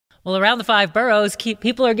Well, around the five boroughs,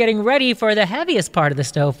 people are getting ready for the heaviest part of the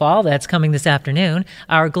snowfall that's coming this afternoon.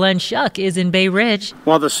 Our Glenn Schuck is in Bay Ridge.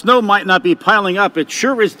 While the snow might not be piling up, it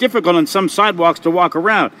sure is difficult on some sidewalks to walk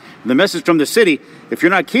around. The message from the city, if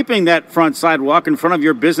you're not keeping that front sidewalk in front of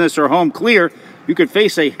your business or home clear, you could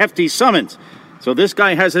face a hefty summons. So this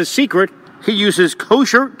guy has a secret. He uses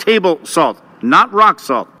kosher table salt, not rock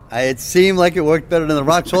salt. It seemed like it worked better than the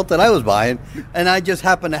rock salt that I was buying, and I just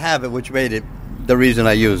happened to have it, which made it the reason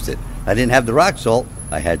I used it. I didn't have the rock salt,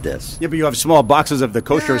 I had this. Yeah, but you have small boxes of the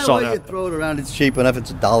kosher salt. Well, you throw it around, it's cheap enough,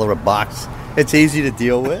 it's $1 a box. It's easy to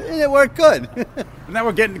deal with, and it worked good. Now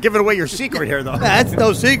we're giving away your secret here, though. That's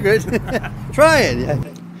no secret. Try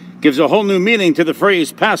it. Gives a whole new meaning to the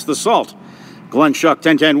phrase, pass the salt. Glenn Schuck,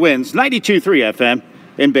 1010 wins, 92.3 FM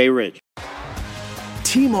in Bay Ridge.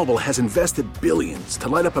 T-Mobile has invested billions to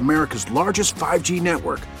light up America's largest 5G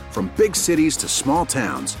network, from big cities to small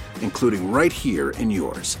towns, including right here in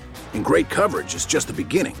yours. And great coverage is just the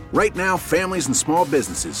beginning. Right now, families and small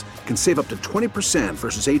businesses can save up to 20%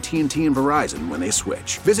 versus AT&T and Verizon when they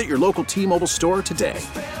switch. Visit your local T-Mobile store today.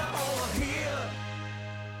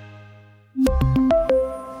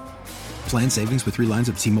 Plan savings with 3 lines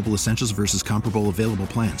of T-Mobile Essentials versus comparable available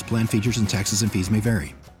plans. Plan features and taxes and fees may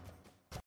vary.